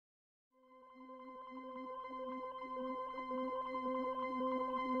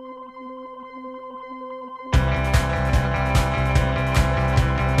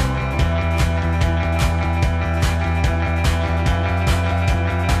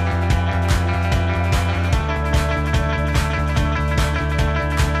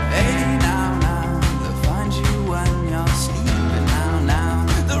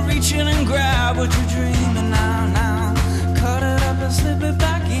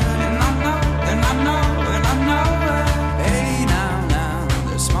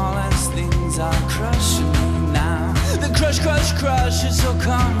crush is so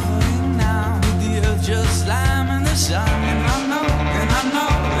comforting now, with the earth just slamming the sun. And I know, and I know,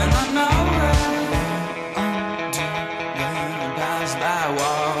 and I know when it pass by,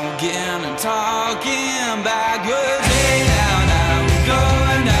 walking and talking backwards. Hey, down, down, we're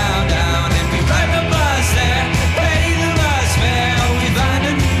going down, down, and we ride the bus there, pay the bus fare. We find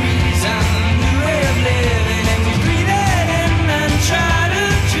a new reason, a new way of living, and we breathe it in and try to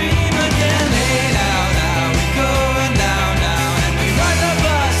dream again. Hey, down, down, we're going down, down, and we ride the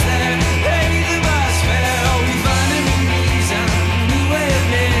bus there, pay the bus fare. We find a new reason, a new way of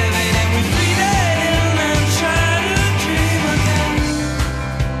living, and we breathe it in and try to dream again.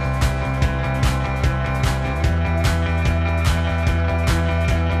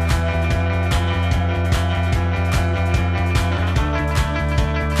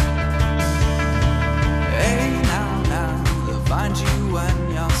 Hey, now, now, they'll find you when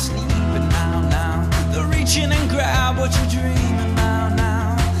you're sleeping. Now, now, they'll reach in and grab what you're dreaming. Now,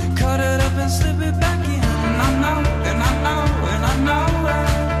 now, cut it up and slip it back in. And I know, and I know, and I know.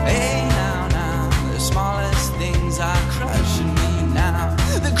 Hey, now, now, the smallest things are crushing me now.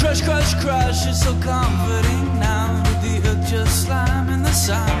 The crush, crush, crush is so comforting now, with the earth just slamming the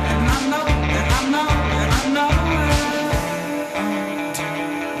sun. And I know, and I know, and I know.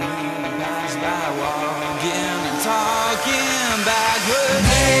 Pass by, walking